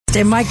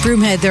And Mike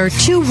Broomhead, there are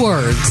two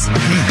words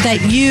that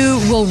you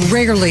will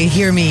rarely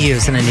hear me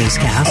use in a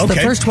newscast. Okay.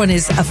 The first one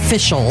is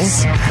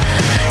officials.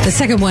 The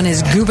second one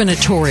is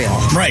gubernatorial.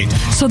 Right.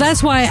 So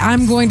that's why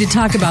I'm going to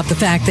talk about the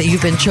fact that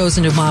you've been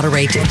chosen to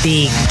moderate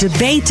the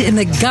debate in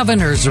the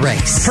governor's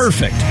race.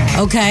 Perfect.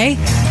 Okay?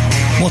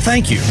 Well,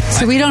 thank you.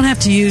 So we don't have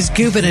to use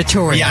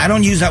gubernatorial. Yeah, I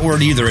don't use that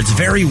word either. It's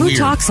very weird. Who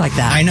talks like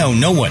that? I know,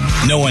 no one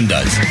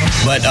does.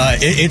 But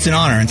it's an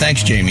honor, and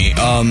thanks, Jamie.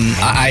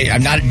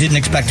 I didn't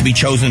expect to be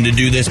chosen to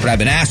do this, but I've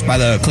been asked by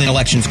the Clean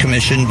Elections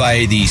Commission,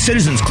 by the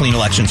Citizens Clean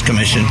Elections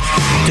Commission,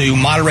 to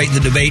moderate the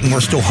debate, and we're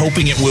still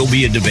hoping it will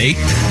be a debate.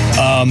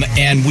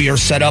 And we are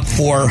set up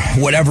for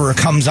whatever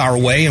comes our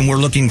way, and we're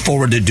looking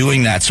forward to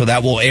doing that. So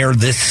that will air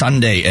this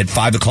Sunday at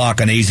 5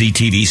 o'clock on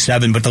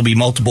AZTV7, but there'll be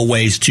multiple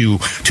ways to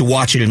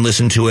watch it and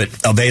listen to it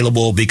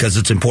available because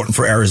it's important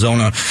for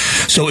Arizona.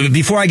 So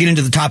before I get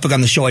into the topic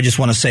on the show, I just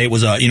want to say it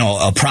was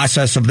a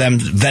process of them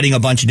vetting a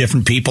bunch of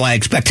different people. I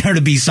expect there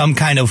to be some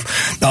kind of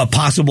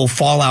possible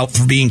fallout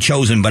for being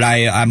chosen, but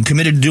I'm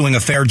committed to doing a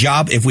fair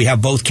job if we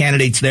have both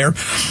candidates there.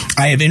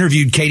 I have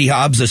interviewed Katie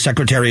Hobbs, the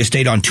Secretary of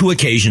State, on 2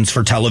 occasions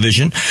for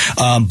television.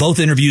 Both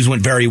interviews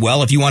went very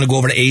well. If you want to go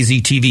over to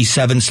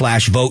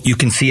AZTV7/vote, you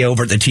can see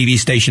over at the TV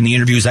station the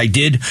interviews I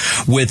did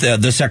with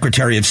the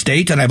Secretary of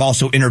State, and I've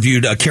also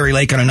interviewed Carrie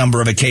Lake on a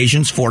number of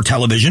occasions for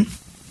television.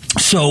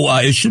 So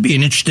it should be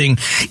an interesting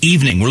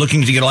evening. We're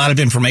looking to get a lot of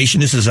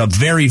information. This is a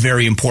very,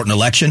 very important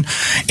election,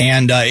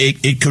 and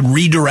it could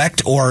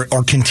redirect or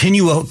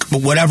continue,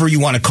 whatever you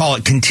want to call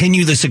it,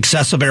 continue the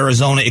success of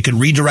Arizona. It could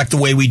redirect the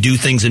way we do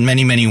things in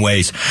many, many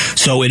ways.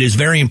 So it is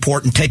very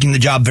important, taking the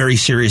job very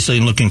seriously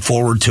and looking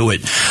forward to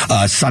it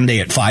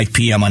Sunday at 5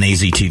 p.m. on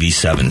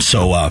AZTV7.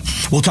 So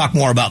we'll talk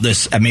more about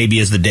this maybe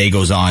as the day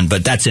goes on,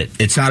 but that's it.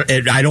 It's not.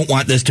 I don't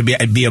want this to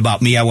be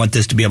about me. I want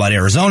this to be about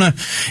Arizona,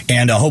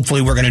 and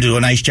hopefully we're going to do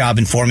a nice job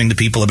informing the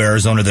people of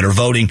Arizona that are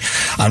voting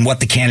on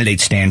what the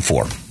candidates stand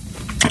for.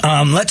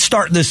 Let's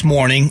start this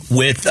morning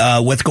with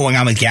what's going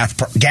on with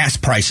gas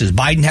prices.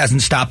 Biden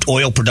hasn't stopped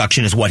oil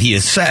production, is what he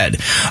has said.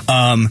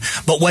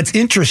 But what's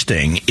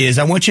interesting is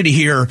I want you to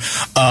hear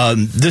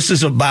this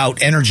is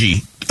about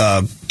energy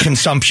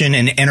consumption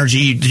and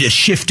energy just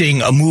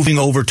shifting, moving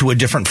over to a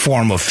different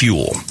form of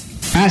fuel.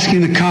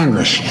 Asking the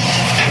Congress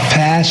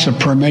pass a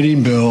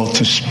permitting bill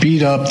to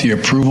speed up the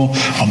approval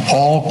of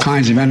all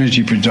kinds of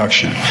energy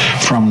production,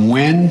 from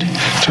wind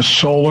to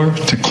solar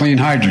to clean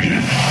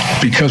hydrogen,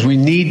 because we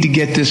need to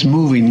get this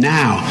moving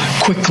now,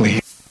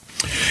 quickly.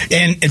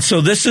 And so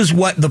this is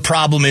what the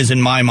problem is in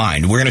my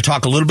mind. We're going to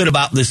talk a little bit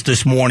about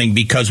this morning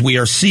because we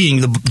are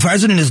seeing the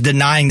president is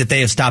denying that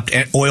they have stopped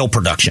oil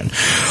production.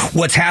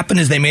 What's happened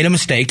is they made a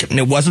mistake, and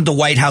it wasn't the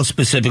White House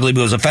specifically, but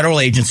it was a federal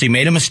agency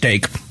made a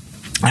mistake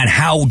on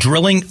how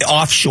drilling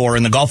offshore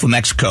in the Gulf of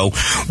Mexico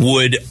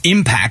would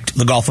impact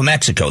the Gulf of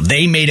Mexico.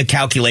 They made a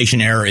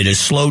calculation error. It has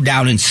slowed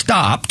down and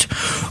stopped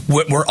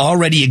what were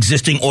already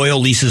existing oil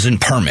leases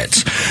and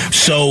permits.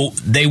 So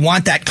they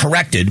want that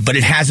corrected, but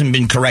it hasn't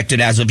been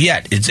corrected as of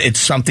yet. It's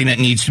something that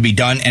needs to be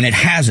done, and it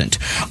hasn't.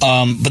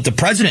 But the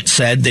president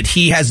said that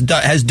he has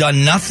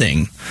done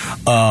nothing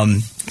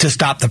to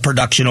stop the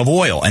production of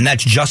oil, and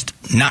that's just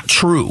not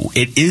true.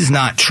 It is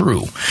not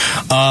true.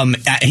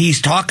 He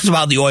talks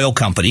about the oil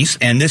companies,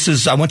 and this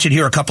is, I want you to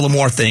hear a couple of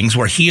more things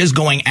where he is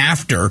going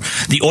after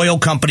the oil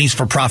companies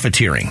for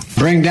profiteering.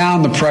 Bring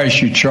down the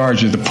price you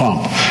charge at the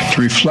pump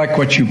to reflect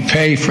what you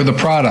pay for the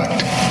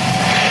product.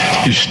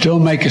 You still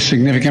make a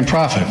significant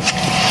profit.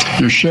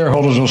 Your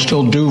shareholders will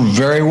still do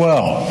very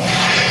well,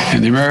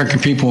 and the American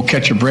people will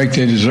catch a break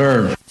they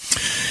deserve.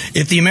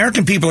 If the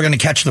American people are going to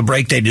catch the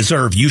break they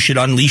deserve, you should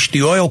unleash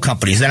the oil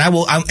companies. And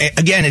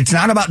again, it's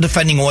not about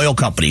defending oil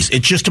companies.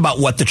 It's just about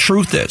what the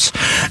truth is.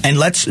 And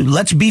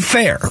let's be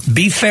fair.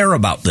 Be fair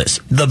about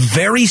this. The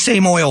very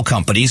same oil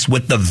companies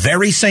with the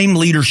very same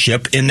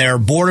leadership in their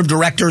board of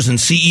directors and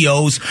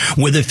CEOs,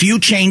 with a few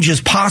changes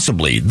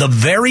possibly, the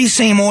very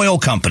same oil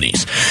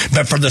companies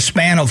that for the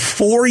span of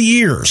 4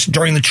 years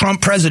during the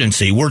Trump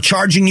presidency were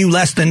charging you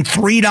less than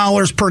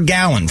 $3 per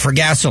gallon for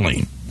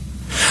gasoline,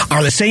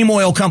 are the same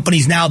oil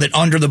companies now that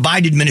under the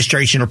Biden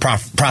administration are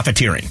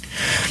profiteering.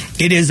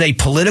 It is a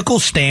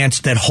political stance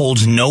that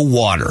holds no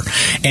water,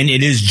 and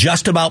it is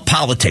just about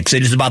politics.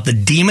 It is about the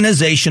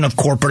demonization of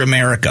corporate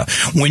America.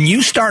 When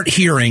you start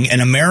hearing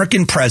an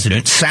American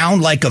president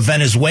sound like a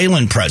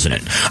Venezuelan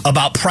president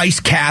about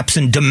price caps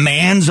and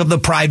demands of the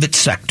private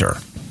sector,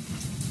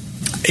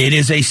 it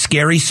is a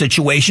scary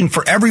situation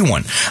for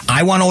everyone.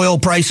 I want oil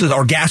prices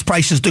or gas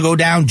prices to go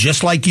down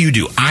just like you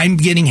do. I'm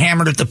getting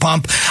hammered at the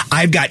pump.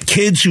 I've got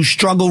kids who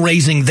struggle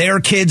raising their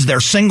kids.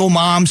 They're single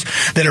moms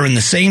that are in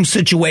the same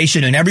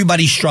situation, and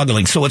everybody's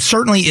struggling. So it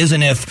certainly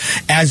isn't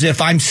as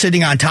if I'm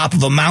sitting on top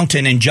of a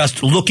mountain and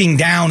just looking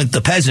down at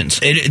the peasants.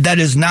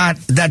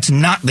 That's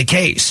not the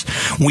case.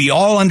 We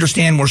all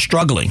understand we're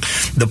struggling.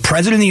 The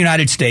president of the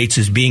United States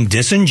is being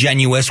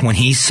disingenuous when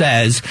he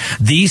says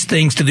these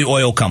things to the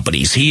oil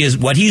companies.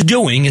 What he's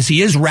doing is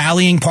he is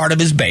rallying part of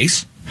his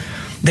base.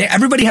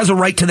 Everybody has a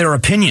right to their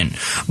opinion.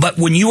 But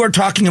when you are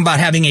talking about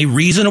having a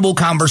reasonable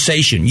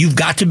conversation, you've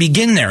got to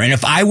begin there. And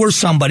if I were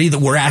somebody that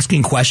were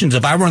asking questions,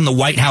 if I were in the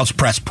White House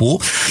press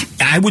pool,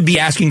 I would be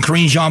asking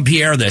Karine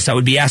Jean-Pierre this. I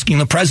would be asking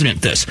the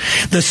president this.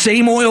 The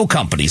same oil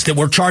companies that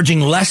were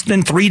charging less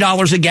than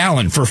 $3 a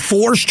gallon for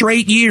 4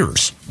 straight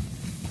years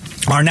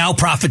are now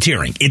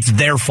profiteering. It's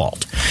their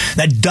fault.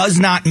 That does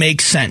not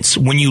make sense.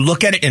 When you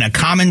look at it in a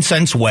common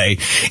sense way,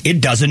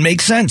 it doesn't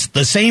make sense.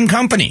 The same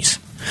companies.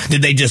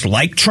 Did they just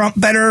like Trump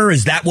better?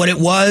 Is that what it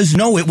was?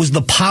 No, it was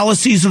the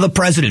policies of the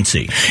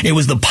presidency. It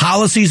was the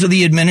policies of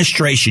the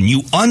administration.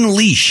 You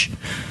unleash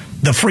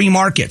the free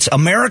markets.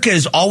 America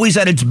is always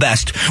at its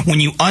best when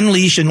you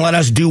unleash and let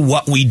us do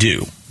what we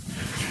do.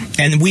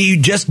 And we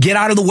just get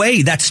out of the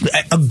way. That's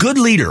a good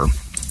leader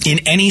in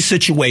any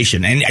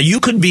situation. And you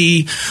could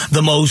be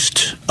the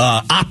most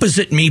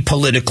opposite me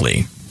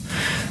politically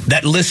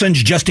that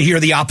listens just to hear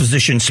the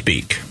opposition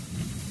speak.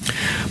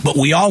 But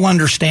we all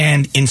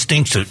understand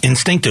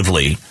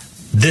instinctively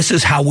this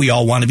is how we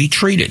all want to be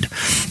treated.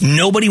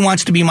 Nobody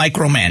wants to be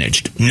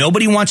micromanaged.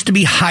 Nobody wants to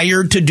be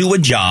hired to do a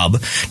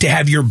job, to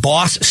have your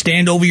boss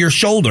stand over your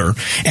shoulder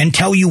and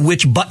tell you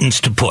which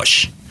buttons to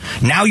push.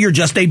 Now you're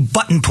just a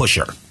button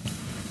pusher.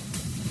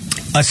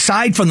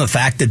 Aside from the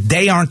fact that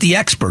they aren't the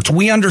experts,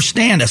 we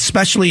understand,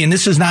 especially, and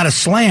this is not a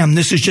slam,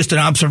 this is just an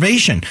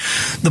observation.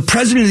 The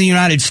President of the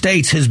United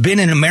States has been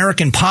in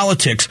American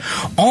politics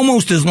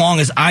almost as long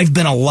as I've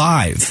been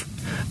alive.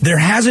 There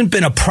hasn't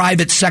been a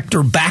private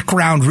sector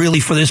background really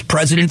for this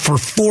president for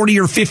 40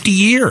 or 50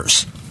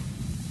 years.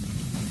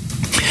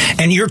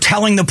 And you're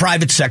telling the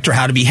private sector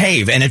how to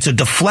behave, and it's a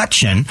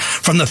deflection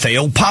from the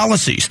failed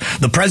policies.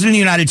 The President of the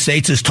United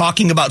States is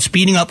talking about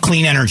speeding up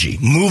clean energy,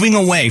 moving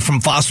away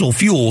from fossil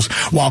fuels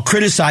while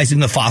criticizing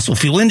the fossil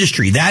fuel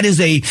industry. That is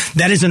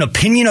an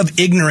opinion of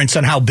ignorance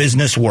on how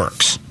business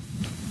works.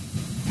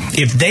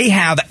 If they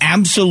have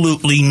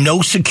absolutely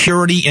no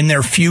security in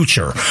their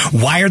future,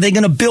 why are they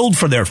going to build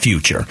for their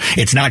future?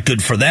 It's not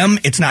good for them.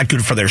 It's not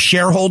good for their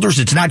shareholders.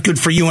 It's not good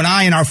for you and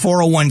I in our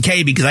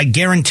 401k, because I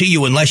guarantee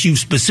you, unless you've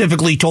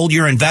specifically told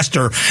your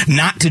investor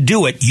not to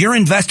do it, you're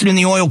invested in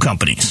the oil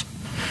companies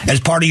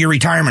as part of your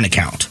retirement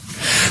account.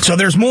 So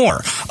there's more.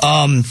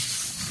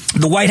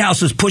 The White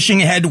House is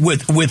pushing ahead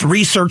with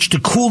research to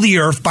cool the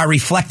earth by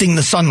reflecting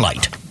the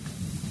sunlight.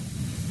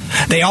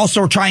 They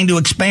also are trying to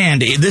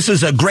expand. This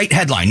is a great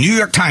headline. New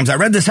York Times. I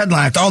read this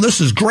headline. I thought, oh, this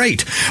is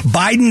great.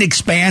 Biden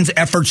expands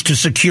efforts to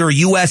secure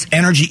U.S.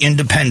 energy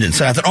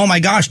independence. And I thought, oh, my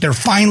gosh, they're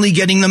finally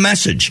getting the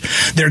message.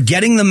 They're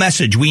getting the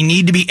message. We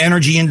need to be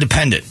energy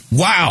independent.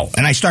 Wow.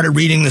 And I started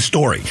reading the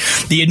story.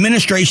 The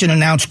administration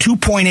announced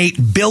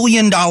 $2.8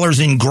 billion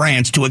in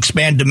grants to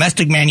expand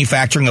domestic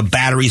manufacturing of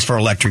batteries for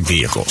electric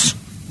vehicles.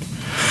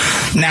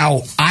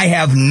 Now, I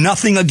have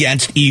nothing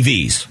against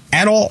EVs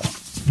at all.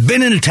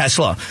 Been in a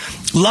Tesla.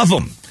 Love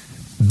them.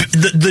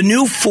 The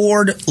new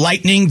Ford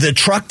Lightning, the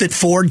truck that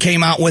Ford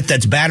came out with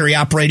that's battery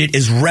operated,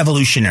 is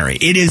revolutionary.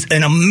 It is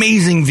an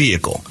amazing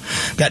vehicle.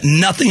 Got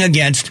nothing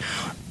against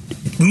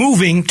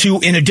moving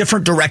in a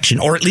different direction,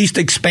 or at least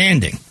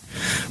expanding.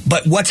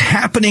 But what's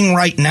happening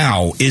right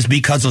now is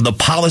because of the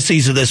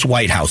policies of this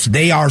White House.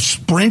 They are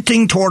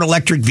sprinting toward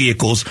electric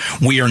vehicles.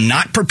 We are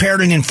not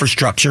prepared in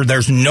infrastructure.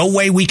 There's no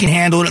way we can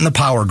handle it in the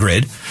power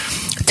grid.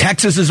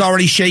 Texas is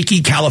already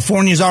shaky.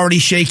 California is already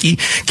shaky.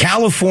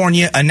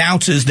 California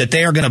announces that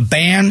they are going to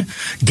ban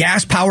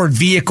gas-powered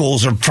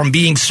vehicles from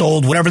being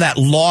sold, whatever that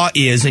law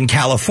is in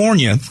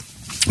California,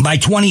 by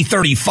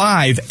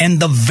 2035, and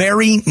the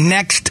very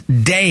next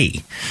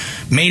day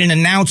made an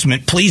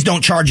announcement, please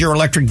don't charge your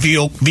electric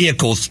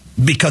vehicles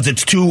because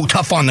it's too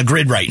tough on the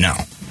grid right now.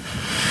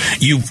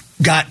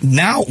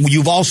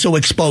 You've also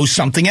exposed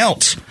something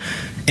else.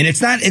 And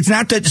it's not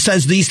that it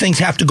says these things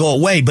have to go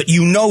away, but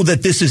you know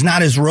that this is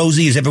not as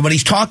rosy as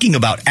everybody's talking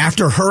about.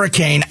 After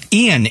Hurricane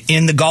Ian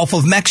in the Gulf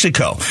of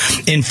Mexico,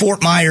 in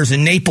Fort Myers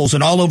and Naples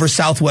and all over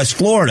Southwest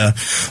Florida,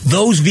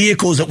 those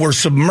vehicles that were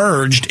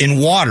submerged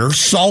in water,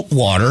 salt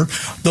water,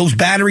 those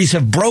batteries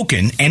have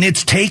broken, and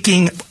it's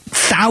taking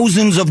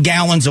thousands of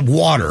gallons of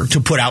water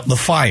to put out the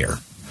fire.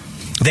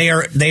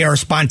 They are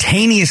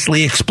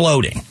spontaneously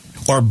exploding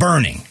or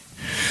burning.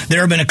 There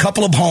have been a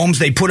couple of homes.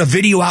 They put a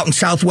video out in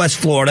Southwest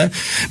Florida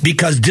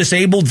because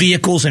disabled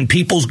vehicles in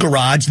people's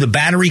garage, the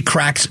battery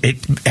cracks, it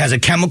has a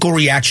chemical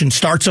reaction,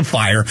 starts a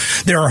fire.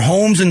 There are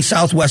homes in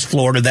Southwest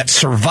Florida that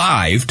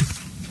survived,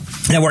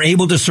 that were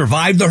able to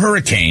survive the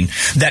hurricane,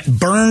 that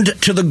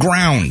burned to the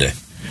ground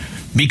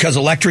because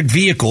electric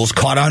vehicles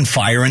caught on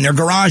fire in their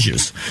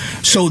garages.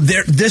 So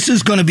this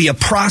is going to be a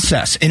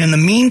process. And in the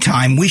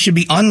meantime, we should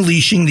be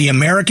unleashing the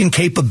American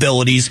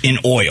capabilities in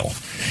oil.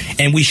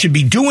 And we should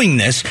be doing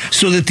this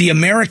so that the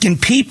American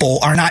people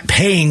are not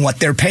paying what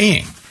they're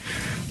paying.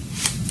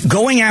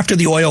 Going after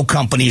the oil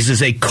companies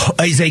is a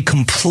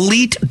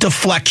complete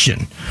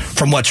deflection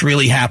from what's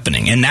really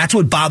happening. And that's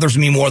what bothers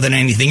me more than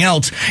anything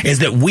else, is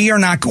that we are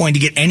not going to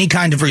get any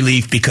kind of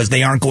relief because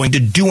they aren't going to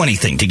do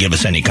anything to give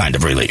us any kind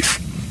of relief.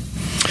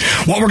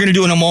 What we're going to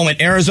do in a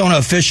moment, Arizona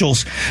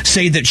officials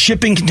say that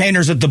shipping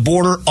containers at the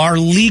border are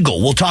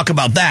legal. We'll talk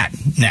about that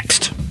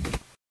next.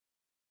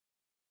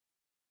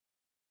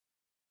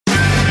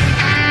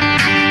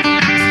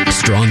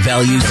 Strong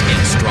values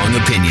and strong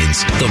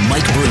opinions. The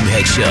Mike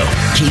Broomhead Show.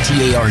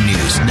 KTAR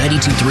News,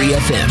 92.3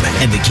 FM,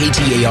 and the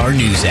KTAR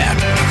News app.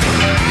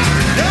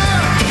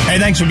 Hey,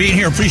 thanks for being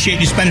here. Appreciate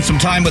you spending some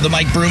time with the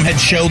Mike Broomhead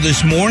Show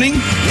this morning.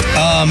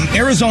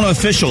 Arizona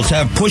officials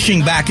have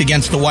pushing back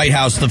against the White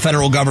House. The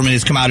federal government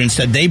has come out and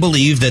said they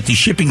believe that the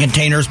shipping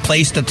containers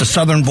placed at the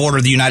southern border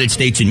of the United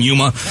States in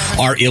Yuma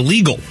are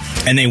illegal,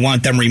 and they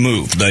want them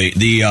removed.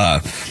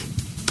 The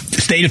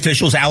state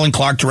officials, Alan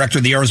Clark, director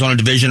of the Arizona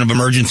Division of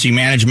Emergency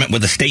Management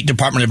with the State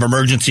Department of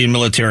Emergency and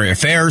Military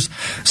Affairs,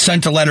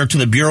 sent a letter to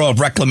the Bureau of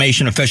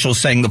Reclamation officials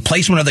saying the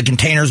placement of the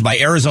containers by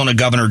Arizona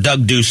Governor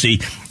Doug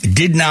Ducey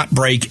did not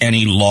break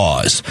any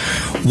laws.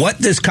 What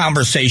this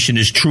conversation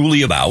is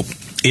truly about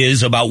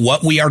is about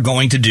what we are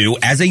going to do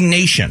as a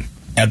nation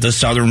at the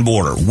southern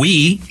border.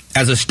 We,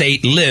 as a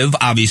state, live,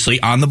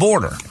 obviously, on the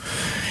border.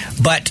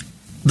 But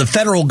the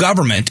federal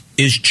government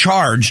is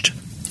charged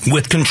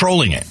with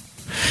controlling it.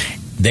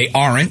 They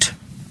aren't,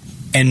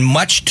 and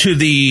much to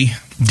the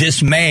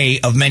dismay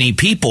of many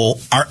people,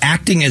 are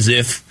acting as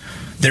if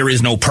there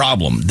is no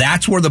problem.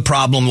 That's where the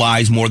problem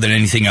lies more than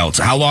anything else.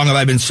 How long have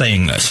I been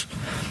saying this?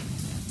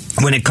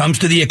 When it comes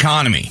to the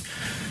economy,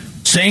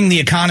 saying the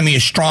economy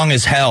is strong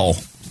as hell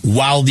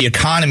while the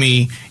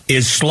economy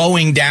is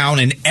slowing down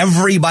and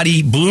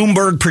everybody,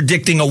 Bloomberg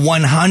predicting a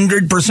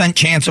 100%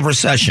 chance of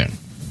recession.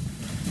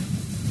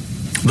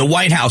 The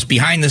White House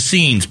behind the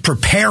scenes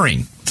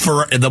preparing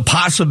for the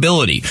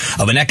possibility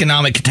of an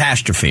economic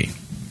catastrophe.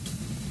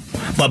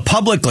 But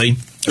publicly,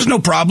 there's no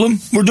problem.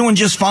 We're doing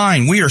just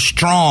fine. We are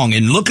strong.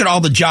 And look at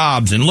all the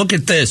jobs and look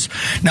at this.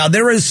 Now,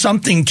 there is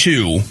something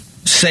to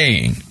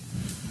saying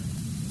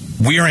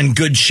we are in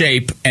good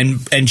shape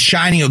and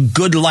shining a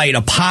good light,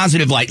 a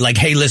positive light, like,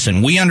 hey,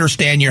 listen, we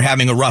understand you're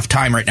having a rough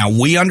time right now.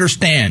 We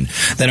understand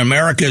that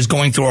America is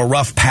going through a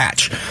rough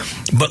patch.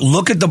 But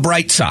look at the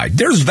bright side.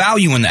 There's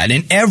value in that.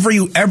 And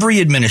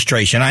every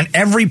administration on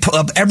every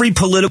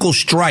political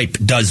stripe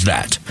does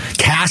that.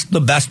 Cast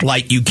the best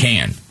light you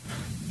can.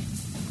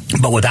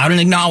 But without an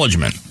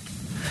acknowledgement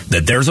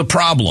that there's a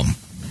problem,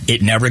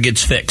 it never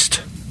gets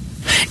fixed.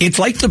 It's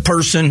like the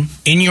person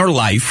in your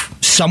life,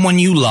 someone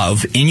you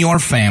love in your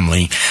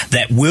family,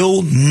 that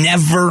will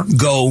never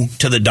go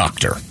to the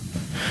doctor.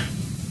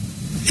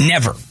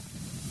 Never.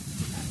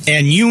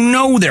 And you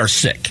know they're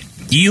sick.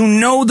 You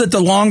know that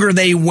the longer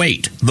they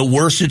wait, the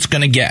worse it's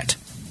going to get.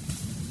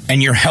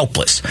 And you're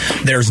helpless.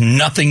 There's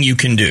nothing you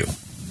can do.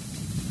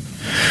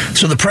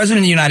 So the President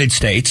of the United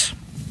States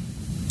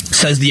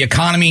says the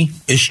economy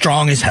is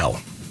strong as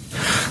hell.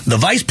 The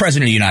Vice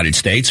President of the United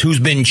States, who's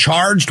been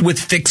charged with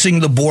fixing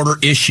the border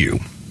issue,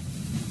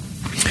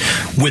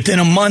 within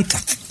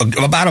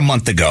about a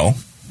month ago,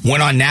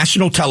 went on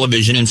national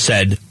television and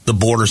said the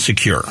border's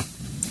secure.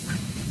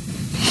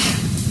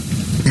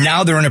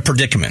 Now they're in a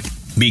predicament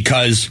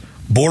because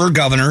border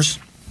governors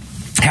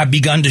have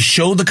begun to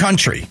show the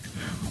country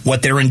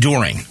what they're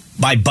enduring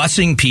by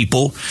busing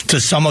people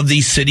to some of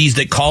these cities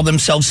that call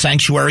themselves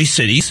sanctuary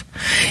cities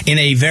in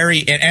a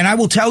very, and I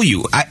will tell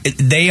you,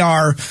 they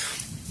are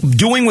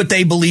doing what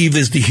they believe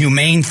is the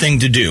humane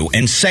thing to do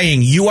and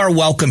saying you are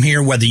welcome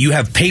here whether you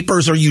have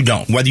papers or you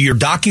don't, whether you're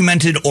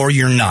documented or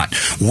you're not.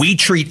 We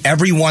treat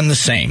everyone the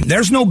same.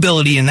 There's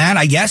nobility in that,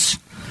 I guess,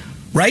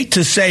 right?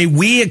 To say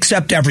we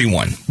accept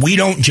everyone. We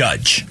don't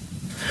judge.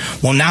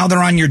 Well, now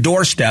they're on your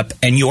doorstep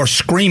and you're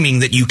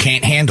screaming that you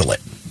can't handle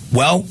it.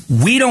 Well,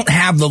 we don't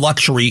have the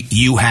luxury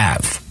you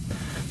have.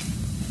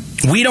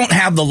 We don't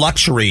have the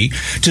luxury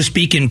to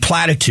speak in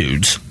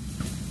platitudes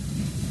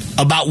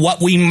about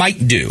what we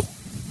might do.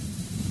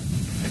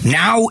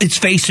 Now it's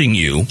facing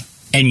you,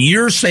 and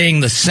you're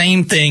saying the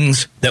same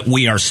things that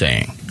we are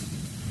saying.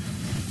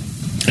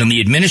 And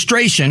the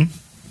administration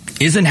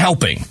isn't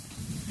helping.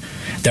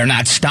 They're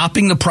not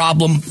stopping the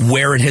problem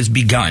where it has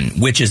begun,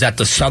 which is at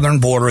the southern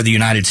border of the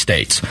United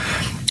States.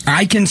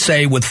 I can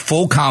say with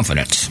full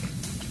confidence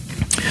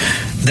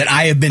that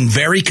I have been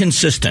very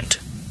consistent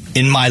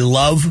in my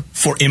love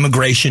for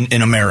immigration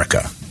in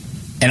America,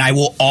 and I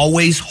will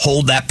always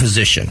hold that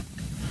position.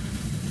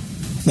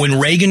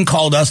 When Reagan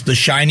called us the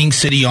shining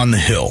city on the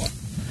hill,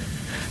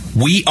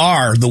 we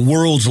are the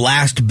world's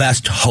last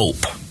best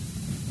hope.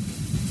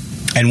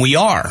 And we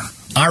are.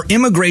 Our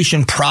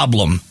immigration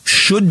problem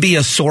should be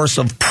a source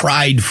of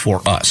pride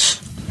for us.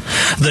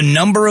 The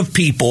number of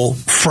people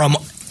from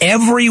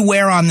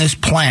everywhere on this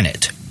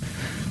planet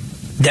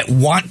that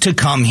want to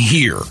come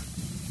here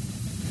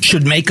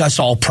should make us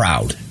all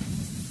proud.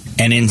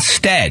 And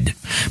instead,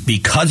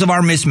 because of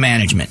our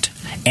mismanagement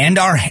and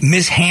our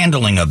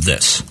mishandling of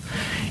this,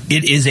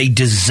 it is a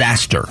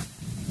disaster.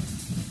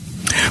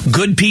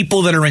 Good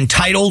people that are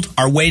entitled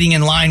are waiting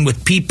in line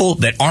with people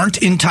that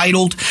aren't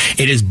entitled.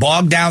 It has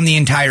bogged down the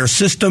entire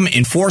system.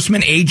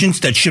 Enforcement agents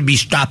that should be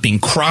stopping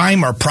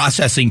crime are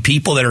processing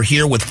people that are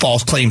here with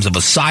false claims of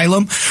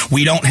asylum.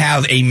 We don't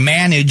have a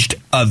managed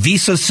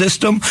visa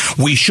system.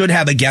 We should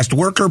have a guest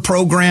worker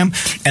program.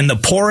 And the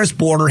porous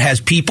border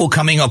has people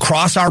coming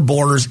across our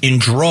borders in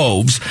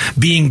droves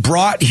being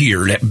brought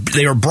here.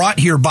 They are brought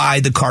here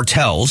by the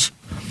cartels,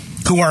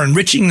 who are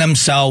enriching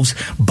themselves,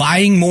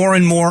 buying more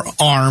and more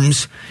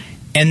arms,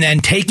 and then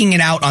taking it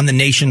out on the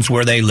nations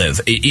where they live.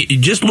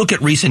 Just look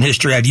at recent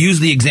history. I've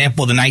used the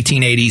example of the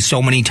 1980s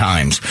so many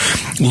times.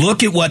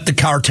 Look at what the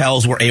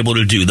cartels were able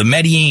to do. The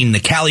Medellin, the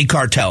Cali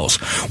cartels,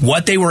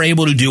 what they were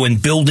able to do in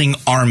building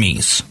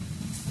armies.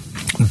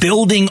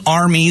 Building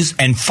armies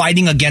and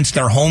fighting against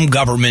their home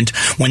government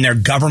when their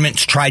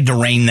governments tried to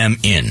rein them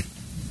in.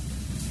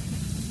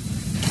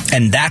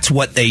 And that's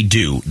what they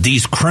do.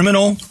 These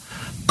criminal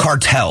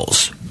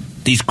cartels,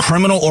 these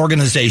criminal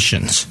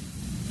organizations,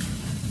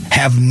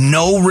 have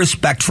no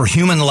respect for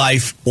human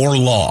life or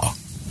law.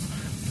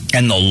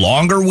 And the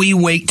longer we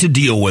wait to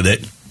deal with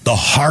it, the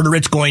harder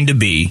it's going to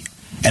be,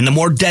 and the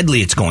more deadly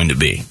it's going to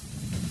be.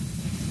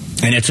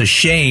 And it's a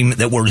shame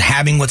that we're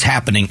having what's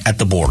happening at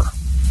the border.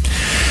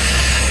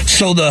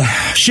 So the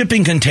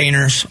shipping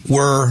containers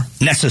were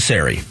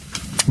necessary.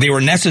 They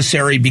were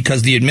necessary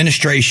because the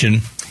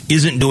administration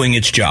isn't doing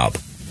its job.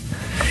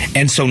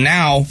 And so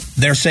now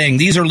they're saying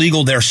these are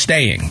legal, they're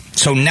staying.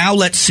 So now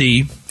let's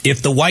see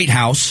if the White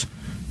House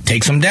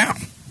takes them down.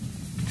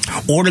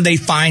 Or do they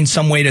find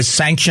some way to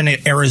sanction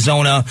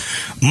Arizona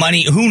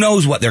money? Who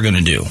knows what they're going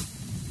to do?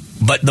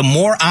 But the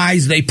more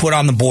eyes they put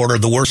on the border,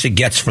 the worse it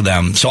gets for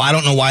them. So I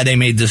don't know why they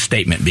made this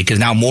statement, because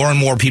now more and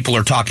more people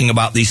are talking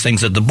about these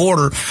things at the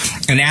border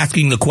and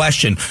asking the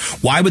question,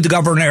 why would the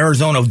governor of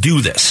Arizona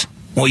do this?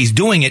 Well, he's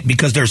doing it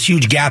because there's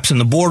huge gaps in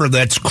the border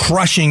that's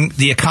crushing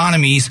the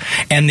economies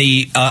and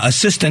the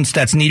assistance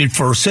that's needed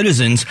for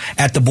citizens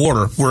at the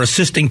border. We're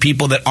assisting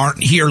people that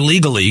aren't here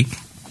legally,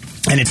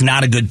 and it's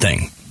not a good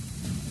thing.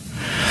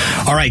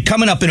 All right,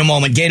 coming up in a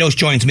moment, Gatos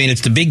joins me, and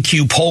it's the Big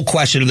Q poll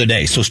question of the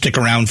day, so stick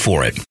around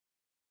for it.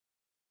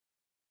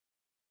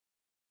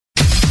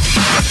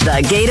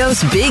 The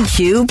Gatos Big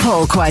Q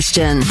poll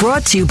question,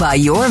 brought to you by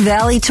your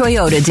Valley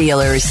Toyota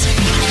dealers.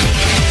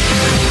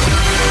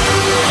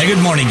 Hey,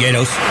 good morning,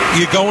 Gatos.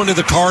 You going to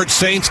the Cards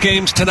Saints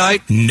games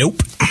tonight?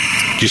 Nope.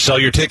 Did you sell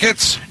your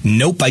tickets?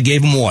 Nope, I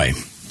gave them away.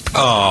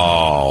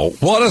 Oh,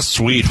 what a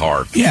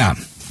sweetheart. Yeah.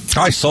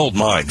 I sold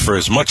mine for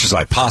as much as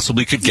I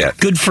possibly could get.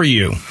 Good for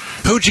you.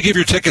 Who'd you give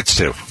your tickets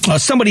to?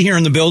 Somebody here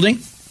in the building.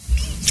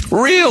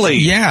 Really?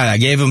 Yeah, I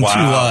gave them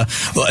to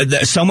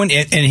someone.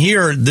 And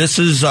here, this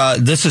is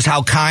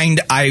how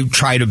kind I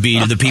try to be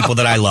to the people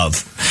that I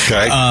love.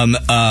 Okay.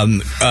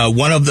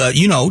 One of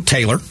the,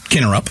 Taylor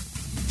Kinnerup.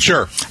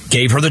 Sure.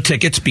 Gave her the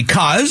tickets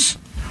because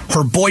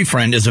her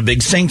boyfriend is a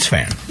big Saints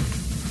fan.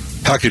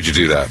 How could you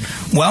do that?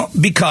 Well,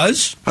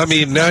 because... I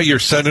mean, now you're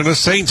sending a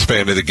Saints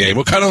fan to the game.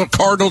 What kind of a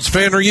Cardinals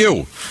fan are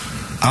you?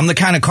 I'm the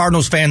kind of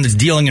Cardinals fan that's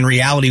dealing in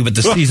reality with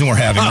the season we're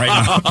having right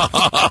now.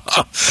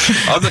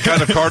 I'm the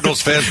kind of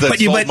Cardinals fan that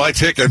sold my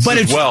tickets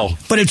as well.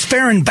 But it's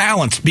fair and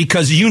balanced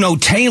because,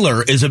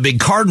 Taylor is a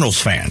big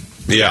Cardinals fan.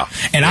 Yeah.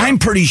 And I'm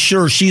pretty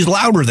sure she's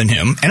louder than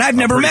him, and I've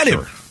never met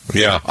him.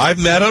 Yeah, I've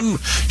met him.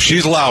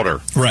 She's louder.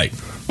 Right.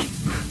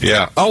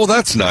 Yeah. Oh, well,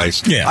 that's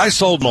nice. Yeah. I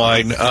sold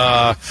mine.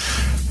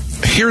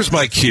 Here's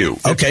my cue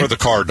for the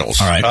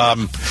Cardinals. All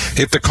right.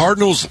 If the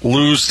Cardinals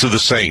lose to the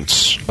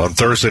Saints on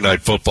Thursday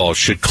Night Football,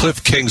 should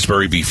Cliff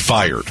Kingsbury be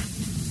fired?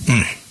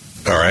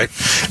 All right.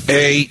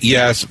 A,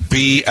 yes.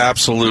 B,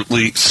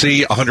 absolutely.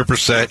 C,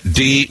 100%.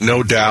 D,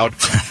 no doubt.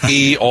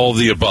 E, all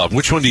the above.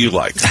 Which one do you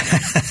like?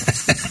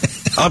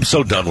 I'm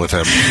so done with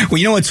him.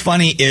 Well, what's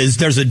funny is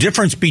there's a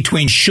difference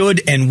between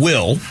should and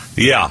will.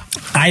 Yeah.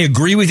 I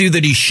agree with you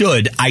that he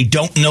should. I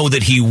don't know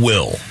that he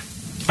will.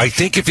 I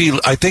think if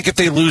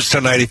they lose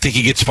tonight, I think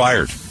he gets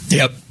fired.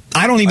 Yep.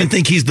 I don't even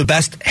think he's the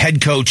best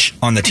head coach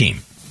on the team.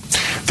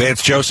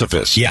 Vance Joseph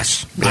is.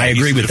 Yes, I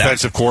agree with that.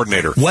 Defensive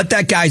coordinator. What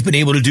that guy's been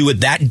able to do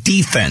with that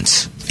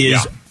defense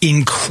is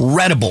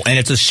incredible, and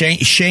it's a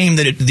shame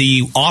that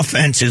the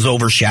offense is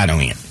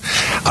overshadowing it.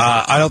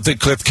 I don't think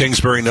Cliff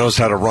Kingsbury knows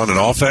how to run an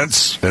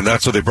offense, and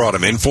that's what they brought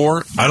him in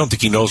for. I don't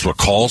think he knows what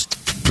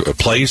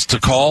plays to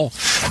call.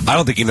 I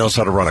don't think he knows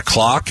how to run a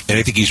clock, and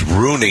I think he's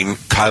ruining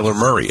Kyler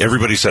Murray.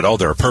 Everybody said,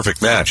 they're a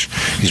perfect match.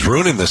 He's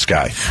ruining this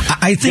guy.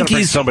 I think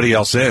he's somebody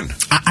else in.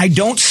 I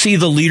don't see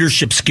the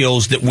leadership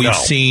skills that we've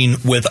seen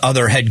with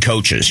other head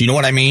coaches. You know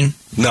what I mean?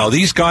 No,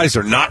 these guys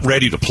are not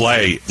ready to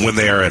play when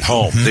they are at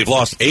home. Mm-hmm. They've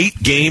lost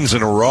 8 games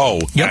in a row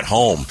at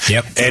home.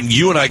 Yep. And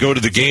you and I go to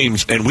the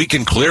games, and we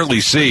can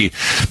clearly see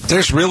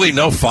there's really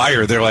no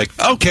fire. They're like,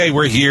 okay,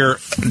 we're here.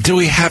 Do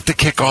we have to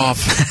kick off?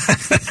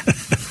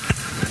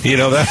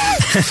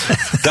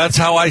 That's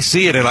how I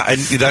see it, and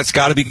that's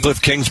got to be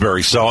Cliff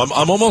Kingsbury. So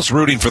I'm almost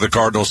rooting for the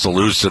Cardinals to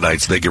lose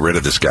tonight so they get rid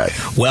of this guy.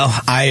 Well,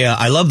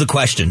 I love the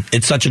question.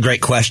 It's such a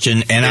great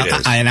question, and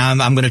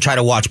I'm going to try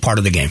to watch part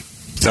of the game.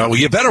 Well,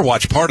 you better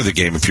watch part of the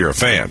game if you're a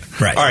fan.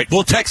 Right. All right,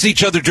 we'll text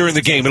each other during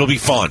the game. It'll be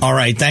fun. All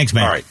right, thanks,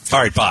 man. All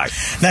right, bye.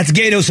 That's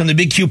Gatos, and the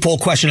Big Q poll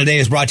question today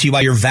is brought to you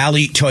by your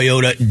Valley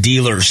Toyota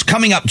dealers.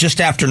 Coming up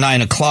just after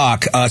 9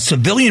 o'clock,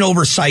 civilian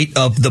oversight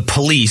of the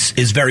police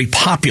is very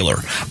popular,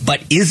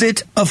 but is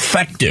it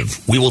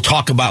effective? We will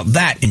talk about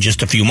that in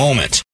just a few moments.